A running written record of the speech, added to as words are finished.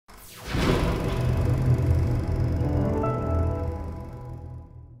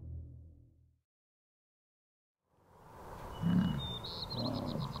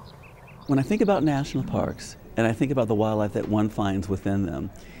When I think about national parks and I think about the wildlife that one finds within them,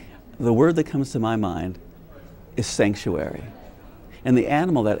 the word that comes to my mind is sanctuary. And the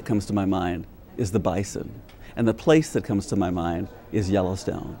animal that comes to my mind is the bison. And the place that comes to my mind is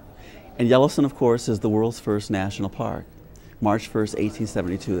Yellowstone. And Yellowstone, of course, is the world's first national park. March 1st,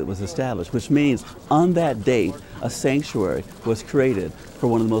 1872, it was established, which means on that date, a sanctuary was created for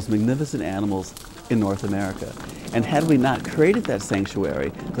one of the most magnificent animals in North America. And had we not created that sanctuary,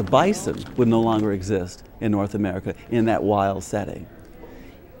 the bison would no longer exist in North America in that wild setting.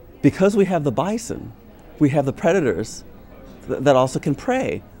 Because we have the bison, we have the predators that also can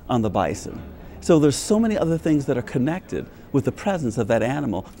prey on the bison. So there's so many other things that are connected with the presence of that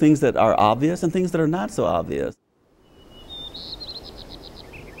animal, things that are obvious and things that are not so obvious.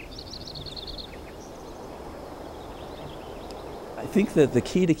 I think that the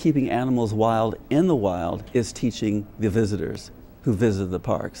key to keeping animals wild in the wild is teaching the visitors who visit the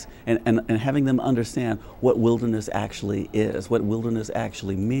parks and having them understand what wilderness actually is, what wilderness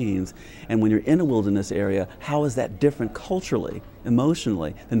actually means. And when you're in a wilderness area, how is that different culturally,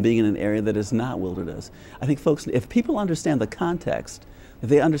 emotionally, than being in an area that is not wilderness? I think folks, if people understand the context, if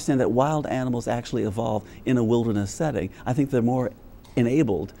they understand that wild animals actually evolve in a wilderness setting, I think they're more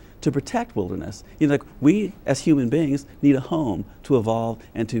enabled to protect wilderness. You know, like we as human beings need a home to evolve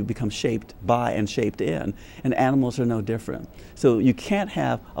and to become shaped by and shaped in, and animals are no different. So you can't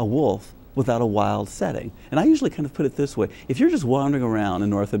have a wolf without a wild setting. And I usually kind of put it this way: if you're just wandering around in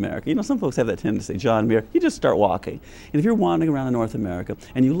North America, you know, some folks have that tendency, John Muir, you just start walking. And if you're wandering around in North America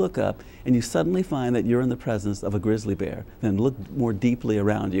and you look up and you suddenly find that you're in the presence of a grizzly bear, then look more deeply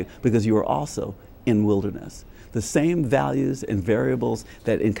around you, because you are also in wilderness. The same values and variables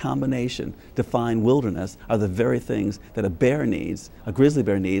that in combination define wilderness are the very things that a bear needs, a grizzly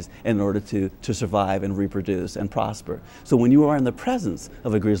bear needs, in order to survive and reproduce and prosper. So when you are in the presence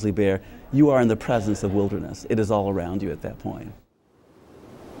of a grizzly bear, you are in the presence of wilderness. It is all around you at that point.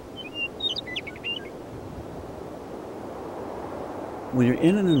 When you're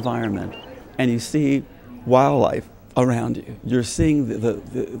in an environment and you see wildlife around you, you're seeing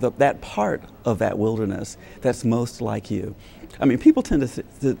that part of that wilderness that's most like you. I mean, people tend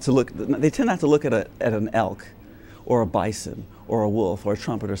to look, they tend not to look at an elk or a bison or a wolf or a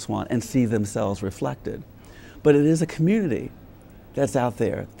trumpet or swan and see themselves reflected. But it is a community that's out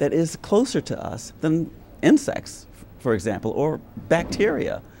there that is closer to us than insects, for example, or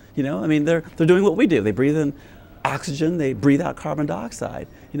bacteria. You know, I mean, they're doing what we do. They breathe in oxygen, they breathe out carbon dioxide,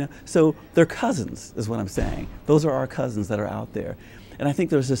 you know, so they're cousins is what I'm saying. Those are our cousins that are out there. And I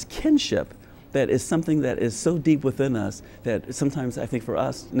think there's this kinship that is something that is so deep within us that sometimes I think for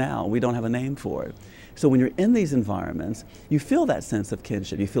us now, we don't have a name for it. So when you're in these environments, you feel that sense of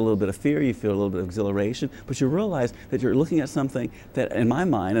kinship. You feel a little bit of fear, you feel a little bit of exhilaration, but you realize that you're looking at something that in my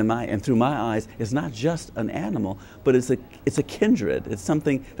mind and through my eyes is not just an animal, but it's a kindred. It's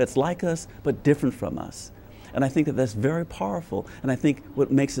something that's like us, but different from us. And I think that that's very powerful. And I think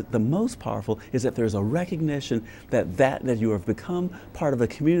what makes it the most powerful is that there's a recognition that you have become part of a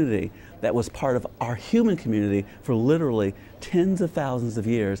community that was part of our human community for literally tens of thousands of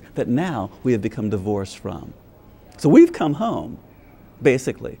years that now we have become divorced from. So we've come home,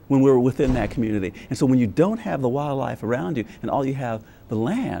 basically, when we were within that community. And so when you don't have the wildlife around you and all you have the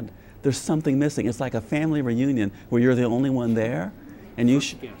land, there's something missing. It's like a family reunion where you're the only one there. And you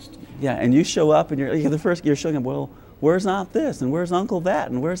and you show up and you're showing up, well, where's Aunt this and where's Uncle that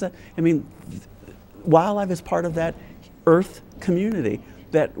and where's that? I mean, wildlife is part of that earth community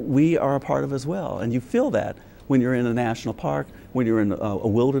that we are a part of as well. And you feel that when you're in a national park, when you're in a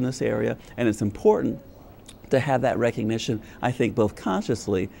wilderness area, and it's important to have that recognition, I think, both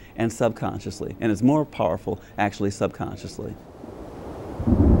consciously and subconsciously. And it's more powerful actually subconsciously.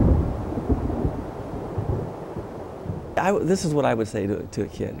 This is what I would say to a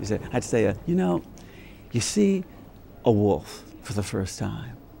kid. I'd say, you know, you see a wolf for the first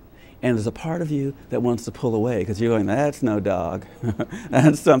time, and there's a part of you that wants to pull away because you're going, that's no dog,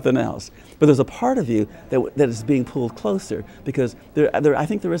 that's something else. But there's a part of you that is being pulled closer because I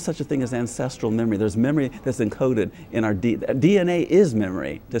think there is such a thing as ancestral memory. There's memory that's encoded in our DNA is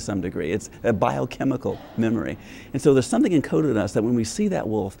memory to some degree. It's a biochemical memory. And so there's something encoded in us that when we see that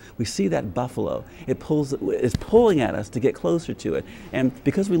wolf, we see that buffalo, it's pulling at us to get closer to it. And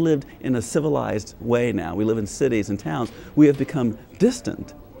because we lived in a civilized way now, we live in cities and towns, we have become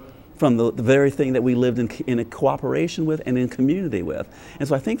distant from the very thing that we lived in a cooperation with and in community with. And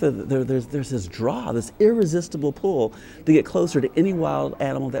so I think that there's this draw, this irresistible pull to get closer to any wild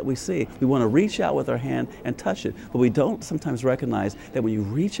animal that we see. We want to reach out with our hand and touch it, but we don't sometimes recognize that when you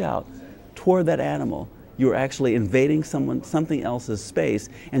reach out toward that animal, you're actually invading something else's space,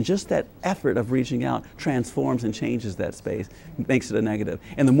 and just that effort of reaching out transforms and changes that space, makes it a negative.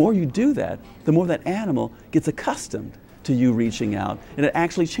 And the more you do that, the more that animal gets accustomed to you reaching out, and it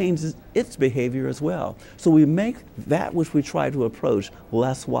actually changes its behavior as well. So we make that which we try to approach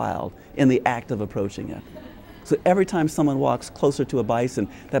less wild in the act of approaching it. So every time someone walks closer to a bison,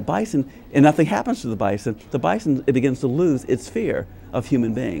 that bison, and nothing happens to the bison, it begins to lose its fear of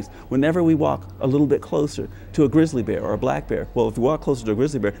human beings. Whenever we walk a little bit closer to a grizzly bear or a black bear, well, if we walk closer to a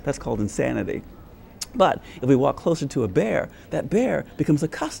grizzly bear, that's called insanity. But if we walk closer to a bear, that bear becomes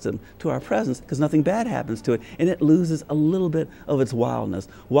accustomed to our presence because nothing bad happens to it, and it loses a little bit of its wildness.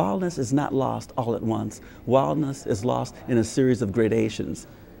 Wildness is not lost all at once. Wildness is lost in a series of gradations.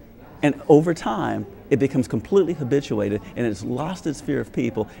 And over time, it becomes completely habituated, and it's lost its fear of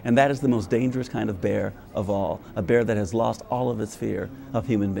people, and that is the most dangerous kind of bear of all, a bear that has lost all of its fear of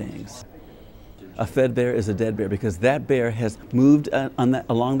human beings. A fed bear is a dead bear because that bear has moved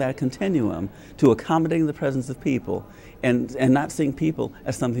along that continuum to accommodating the presence of people and not seeing people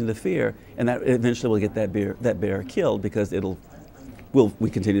as something to fear, and that eventually will get that bear killed because we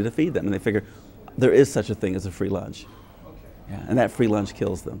continue to feed them, and they figure there is such a thing as a free lunch. Yeah, and that free lunch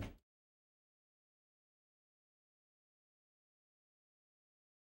kills them.